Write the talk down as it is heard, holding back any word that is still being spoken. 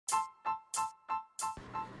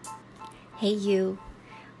Hey, you.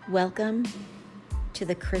 Welcome to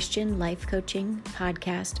the Christian Life Coaching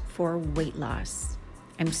Podcast for Weight Loss.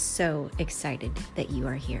 I'm so excited that you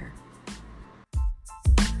are here.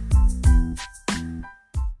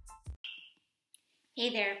 Hey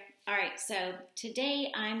there. All right, so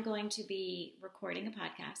today I'm going to be recording a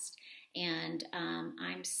podcast, and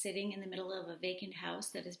I'm sitting in the middle of a vacant house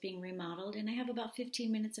that is being remodeled, and I have about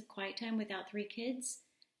 15 minutes of quiet time without 3 kids.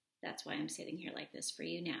 That's why I'm sitting here like this for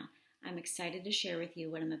you now. I'm excited to share with you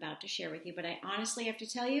what I'm about to share with you, but I honestly have to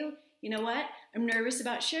tell you, you know what? I'm nervous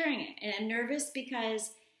about sharing it, and I'm nervous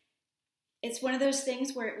because it's one of those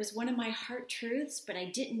things where it was one of my heart truths, but I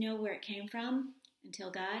didn't know where it came from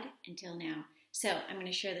until now. So I'm going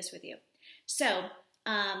to share this with you. So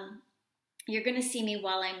you're going to see me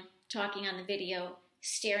while I'm talking on the video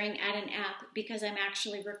staring at an app because I'm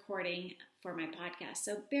actually recording for my podcast.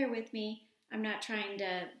 So bear with me. I'm not trying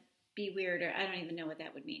to be weird, or I don't even know what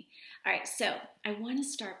that would mean. All right, so I want to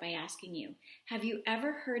start by asking you, have you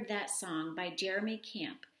ever heard that song by Jeremy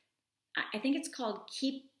Camp? I think it's called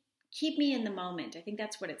Keep Me in the Moment. I think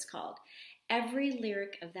that's what it's called. Every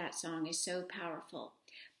lyric of that song is so powerful.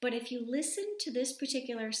 But if you listen to this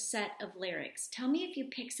particular set of lyrics, tell me if you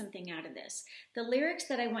pick something out of this. The lyrics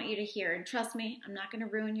that I want you to hear, and trust me, I'm not going to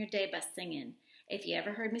ruin your day by singing. If you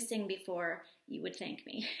ever heard me sing before, you would thank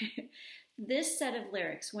me. This set of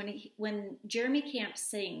lyrics, when Jeremy Camp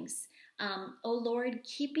sings, "Oh Lord,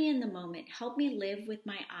 keep me in the moment. Help me live with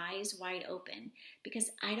my eyes wide open because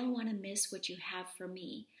I don't want to miss what you have for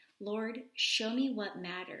me. Lord, show me what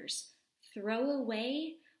matters. Throw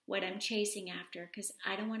away what I'm chasing after because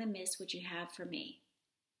I don't want to miss what you have for me."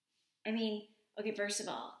 I mean, okay, first of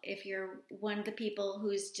all, if you're one of the people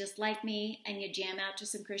who's just like me and you jam out to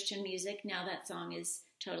some Christian music, now that song is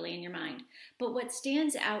totally in your mind. But what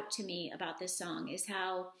stands out to me about this song is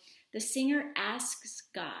how the singer asks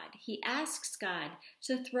God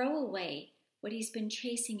to throw away what he's been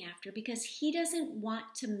chasing after because he doesn't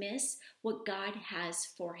want to miss what God has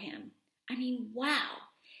for him. I mean, wow.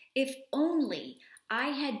 If only I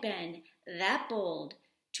had been that bold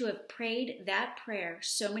to have prayed that prayer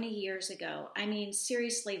so many years ago. I mean,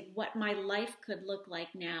 seriously, what my life could look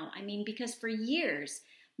like now. I mean, because for years,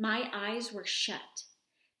 my eyes were shut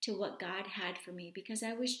to what God had for me because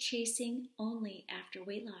I was chasing only after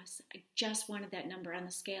weight loss. I just wanted that number on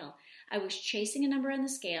the scale. I was chasing a number on the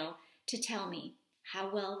scale to tell me how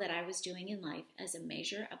well that I was doing in life as a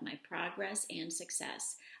measure of my progress and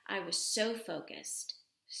success. I was so focused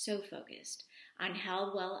on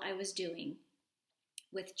how well I was doing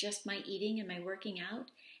with just my eating and my working out,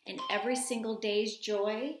 and every single day's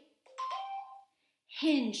joy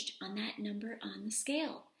hinged on that number on the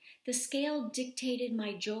scale. The scale dictated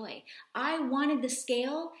my joy. I wanted the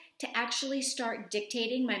scale to actually start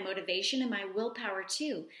dictating my motivation and my willpower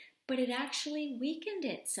too, but it actually weakened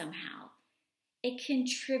it somehow. It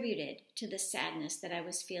contributed to the sadness that I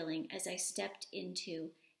was feeling as I stepped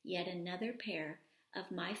into yet another pair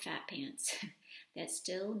of my fat pants that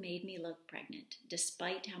still made me look pregnant,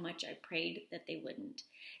 despite how much I prayed that they wouldn't.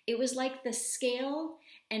 It was like the scale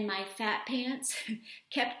and my fat pants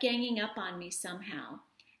kept ganging up on me somehow,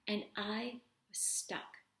 and I was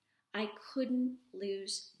stuck. I couldn't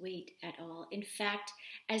lose weight at all. In fact,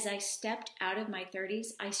 as I stepped out of my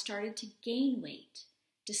 30s, I started to gain weight,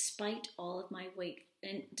 despite all of my weight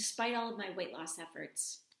loss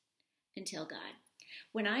efforts, until God.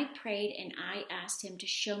 When I prayed and I asked him to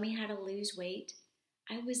show me how to lose weight,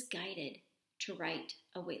 I was guided to write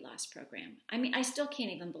a weight loss program. I mean, I still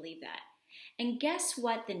can't even believe that. And guess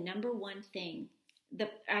what the number one thing,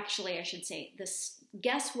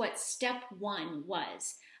 guess what step one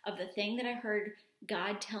was of the thing that I heard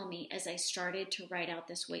God tell me as I started to write out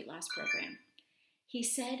this weight loss program? He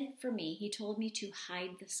said for me, he told me to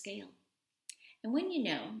hide the scale. And when you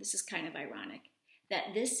know, this is kind of ironic,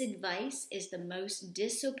 that this advice is the most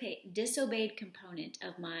disobeyed component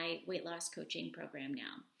of my weight loss coaching program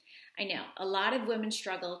now. I know a lot of women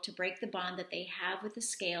struggle to break the bond that they have with the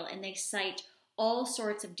scale, and they cite all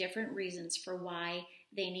sorts of different reasons for why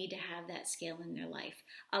they need to have that scale in their life.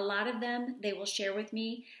 A lot of them, they will share with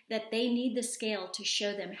me that they need the scale to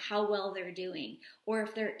show them how well they're doing, or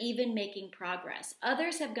if they're even making progress.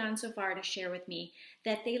 Others have gone so far to share with me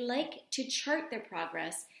that they like to chart their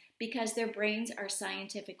progress because their brains are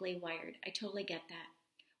scientifically wired. I totally get that.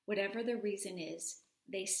 Whatever the reason is,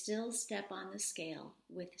 they still step on the scale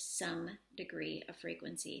with some degree of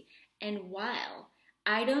frequency. And while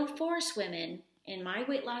I don't force women in my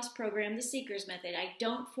weight loss program, The Seeker's Method, I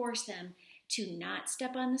don't force them to not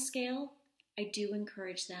step on the scale, I do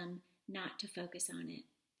encourage them not to focus on it.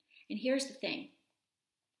 And here's the thing.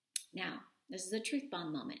 Now, this is a truth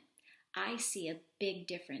bomb moment. I see a big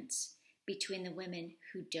difference between the women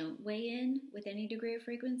who don't weigh in with any degree of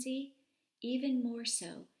frequency, even more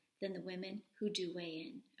so than the women who do weigh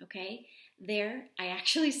in, okay? There, I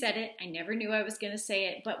actually said it. I never knew I was going to say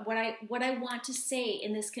it, but what I want to say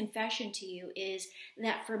in this confession to you is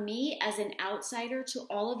that for me as an outsider to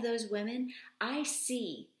all of those women, I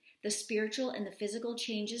see the spiritual and the physical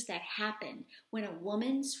changes that happen when a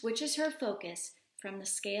woman switches her focus from the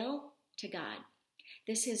scale to God.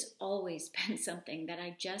 This has always been something that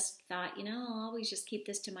I just thought, I'll always just keep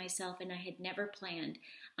this to myself, and I had never planned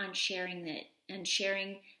on sharing it and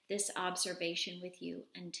sharing this observation with you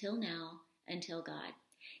until now, until God.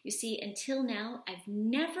 You see, until now, I've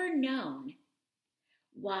never known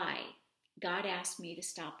why God asked me to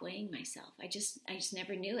stop weighing myself. I just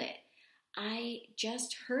never knew it. I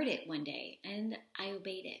just heard it one day and I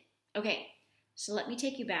obeyed it. Okay, so let me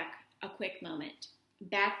take you back a quick moment.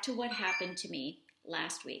 Back to what happened to me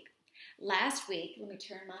last week. Last week, let me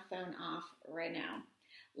turn my phone off right now.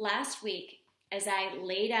 Last week, as I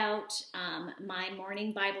laid out my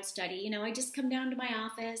morning Bible study, I just come down to my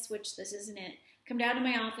office, which this isn't it. Come down to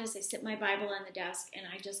my office, I sit my Bible on the desk, and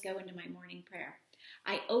I just go into my morning prayer.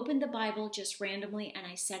 I opened the Bible just randomly, and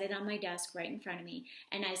I set it on my desk right in front of me.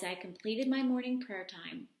 And as I completed my morning prayer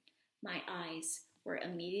time, my eyes were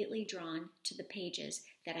immediately drawn to the pages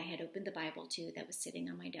that I had opened the Bible to that was sitting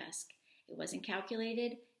on my desk. It wasn't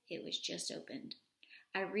calculated, it was just opened.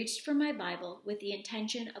 I reached for my Bible with the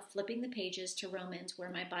intention of flipping the pages to Romans, where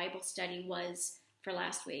my Bible study was for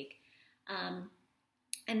last week.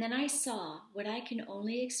 And then I saw what I can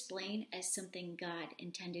only explain as something God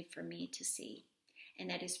intended for me to see. And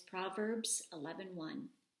that is Proverbs 11:1,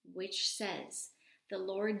 which says, "The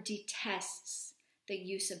Lord detests the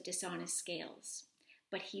use of dishonest scales,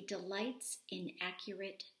 but he delights in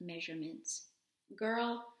accurate measurements."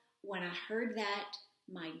 Girl, when I heard that,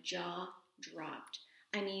 my jaw dropped.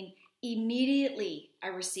 I mean, immediately I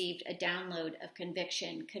received a download of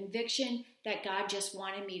conviction that God just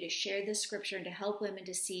wanted me to share this scripture and to help women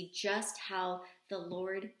to see just how the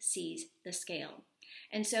Lord sees the scale.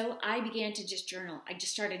 And so I began to just journal. I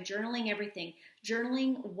just started journaling everything,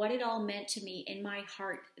 journaling what it all meant to me in my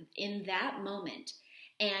heart in that moment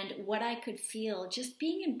and what I could feel just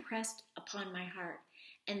being impressed upon my heart.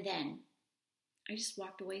 And then I just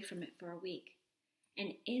walked away from it for a week.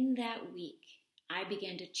 And in that week, I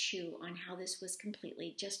began to chew on how this was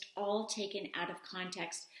completely just all taken out of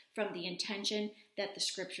context from the intention that the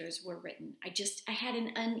scriptures were written. I had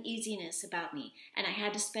an uneasiness about me, and I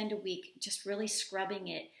had to spend a week just really scrubbing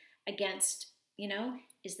it against,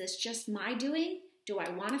 is this just my doing? Do I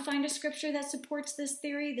want to find a scripture that supports this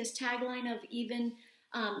theory, this tagline of even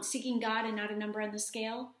seeking God and not a number on the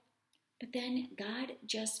scale? But then God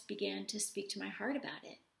just began to speak to my heart about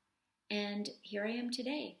it. And here I am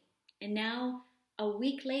today. And now, a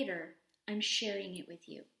week later, I'm sharing it with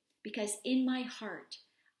you because in my heart,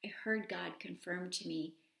 I heard God confirm to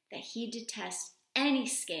me that he detests any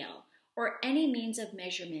scale or any means of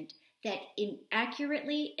measurement that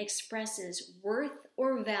inaccurately expresses worth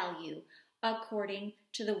or value according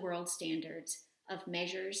to the world's standards of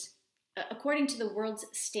measures, according to the world's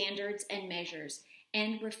standards and measures,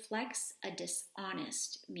 and reflects a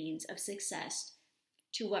dishonest means of success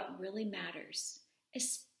to what really matters,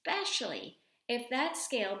 especially if that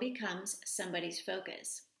scale becomes somebody's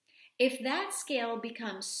focus. If that scale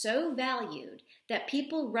becomes so valued that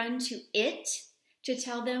people run to it to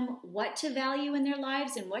tell them what to value in their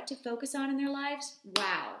lives and what to focus on in their lives,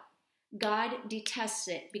 wow, God detests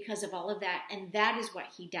it because of all of that, and that is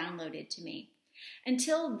what he downloaded to me.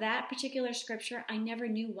 Until that particular scripture, I never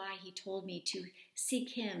knew why he told me to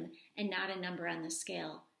seek him and not a number on the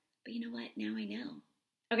scale. But you know what? Now I know.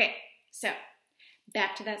 Okay, so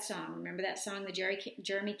back to that song. Remember that song, the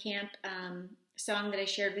Jeremy Camp song that I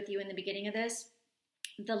shared with you in the beginning of this?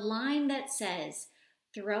 The line that says,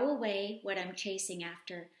 "Throw away what I'm chasing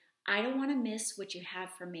after. I don't want to miss what you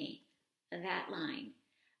have for me." That line.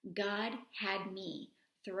 God had me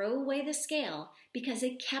throw away the scale because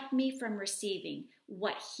it kept me from receiving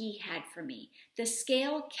what he had for me. The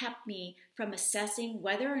scale kept me from assessing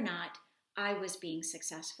whether or not I was being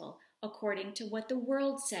successful according to what the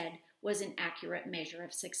world said was an accurate measure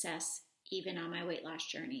of success, even on my weight loss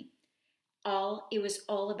journey. It was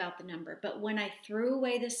all about the number. But when I threw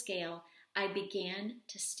away the scale, I began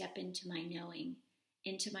to step into my knowing,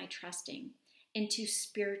 into my trusting, into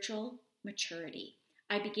spiritual maturity.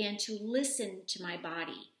 I began to listen to my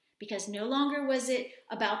body because no longer was it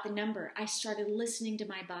about the number. I started listening to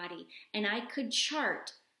my body, and I could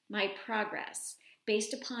chart my progress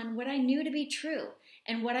based upon what I knew to be true.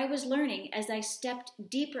 and what I was learning as I stepped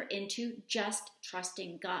deeper into just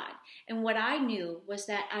trusting God. And what I knew was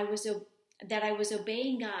that I was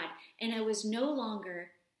obeying God, and I was no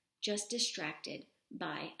longer just distracted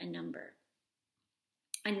by a number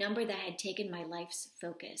that had taken my life's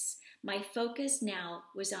focus. My focus now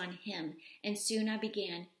was on Him, and soon I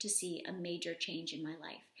began to see a major change in my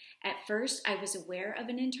life. At first, I was aware of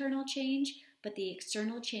an internal change, but the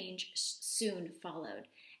external change soon followed.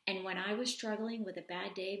 And when I was struggling with a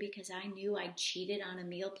bad day because I knew I'd cheated on a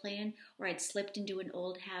meal plan, or I'd slipped into an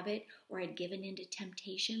old habit, or I'd given into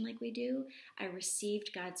temptation like we do, I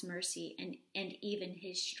received God's mercy and even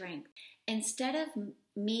His strength. Instead of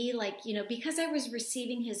me, because I was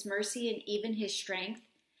receiving His mercy and even His strength,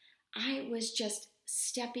 I was just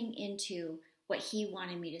stepping into what He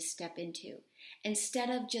wanted me to step into. Instead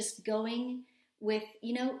of just going with,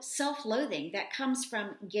 self-loathing that comes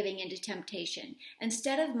from giving into temptation.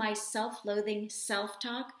 Instead of my self-loathing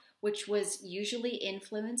self-talk, which was usually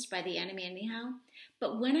influenced by the enemy anyhow,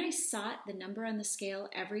 but when I sought the number on the scale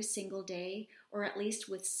every single day, or at least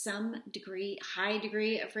with some high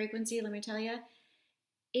degree of frequency, let me tell you,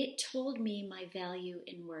 it told me my value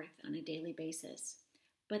and worth on a daily basis.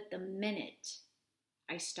 But the minute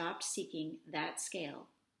I stopped seeking that scale,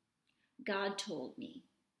 God told me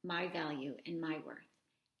my value and my worth.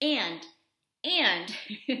 And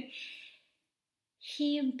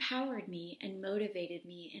He empowered me and motivated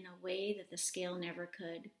me in a way that the scale never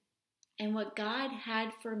could. And what God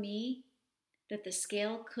had for me that the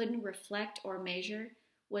scale couldn't reflect or measure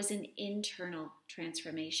was an internal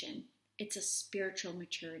transformation. It's a spiritual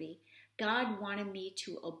maturity. God wanted me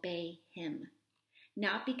to obey Him,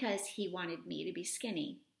 not because He wanted me to be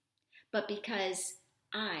skinny, but because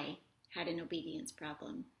I had an obedience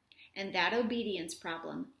problem. And that obedience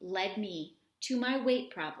problem led me to my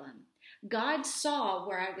weight problem. God saw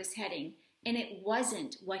where I was heading, and it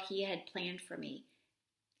wasn't what He had planned for me.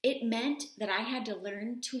 It meant that I had to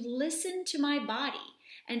learn to listen to my body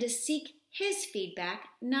and to seek His feedback,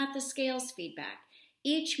 not the scale's feedback.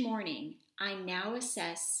 Each morning, I now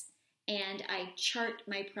assess and I chart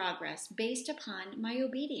my progress based upon my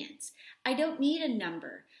obedience. I don't need a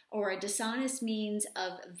number or a dishonest means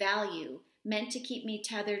of value meant to keep me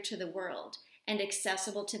tethered to the world and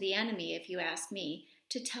accessible to the enemy, if you ask me,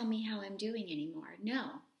 to tell me how I'm doing anymore.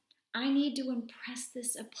 No, I need to impress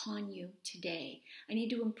this upon you today. I need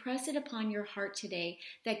to impress it upon your heart today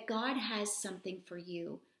that God has something for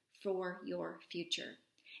you for your future.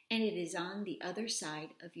 And it is on the other side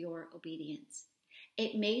of your obedience.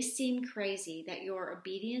 It may seem crazy that your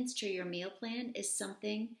obedience to your meal plan is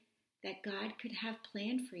something that God could have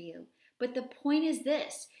planned for you. But the point is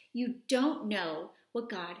this: you don't know what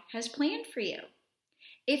God has planned for you.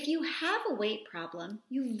 If you have a weight problem,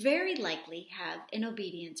 you very likely have an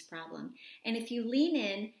obedience problem. And if you lean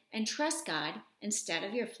in and trust God instead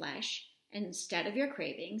of your flesh, and instead of your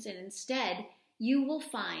cravings, and instead you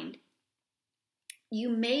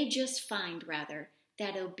may just find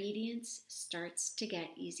that obedience starts to get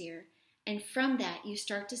easier. And from that, you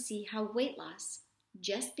start to see how weight loss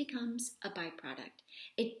just becomes a byproduct.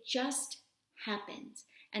 It just happens.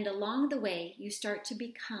 And along the way, you start to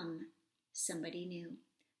become somebody new.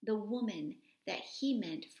 The woman that He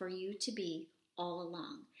meant for you to be all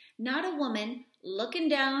along. Not a woman looking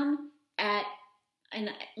down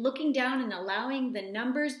and allowing the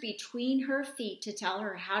numbers between her feet to tell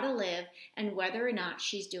her how to live and whether or not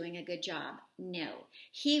she's doing a good job. No,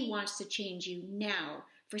 He wants to change you now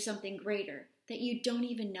for something greater that you don't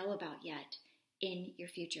even know about yet in your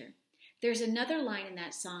future. There's another line in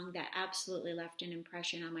that song that absolutely left an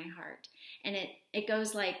impression on my heart. And it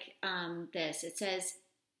goes like this. It says,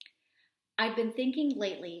 I've been thinking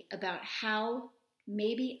lately about how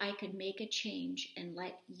maybe I could make a change and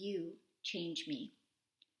let you change me.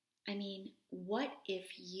 I mean, what if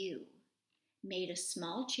you made a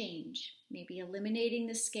small change, maybe eliminating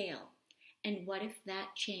the scale, and what if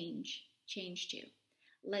that change changed you?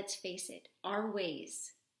 Let's face it, our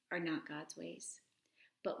ways are not God's ways.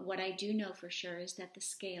 But what I do know for sure is that the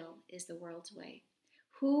scale is the world's way.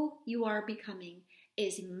 Who you are becoming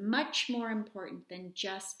is much more important than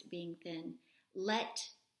just being thin. Let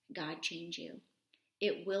God change you.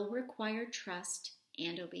 It will require trust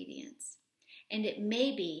and obedience. And it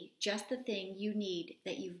may be just the thing you need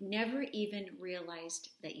that you've never even realized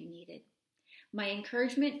that you needed. My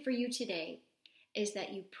encouragement for you today is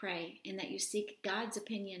that you pray and that you seek God's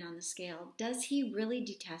opinion on the scale. Does He really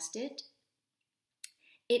detest it?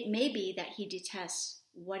 It may be that He detests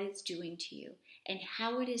what it's doing to you and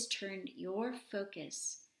how it has turned your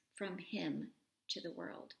focus from Him to the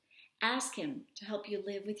world. Ask Him to help you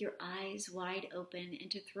live with your eyes wide open and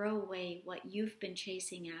to throw away what you've been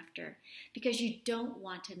chasing after because you don't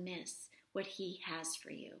want to miss what He has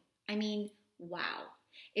for you. I mean, wow.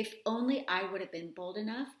 If only I would have been bold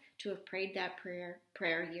enough to have prayed that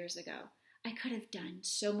prayer years ago. I could have done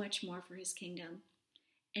so much more for His kingdom.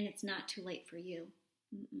 And it's not too late for you,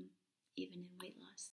 even in weight loss.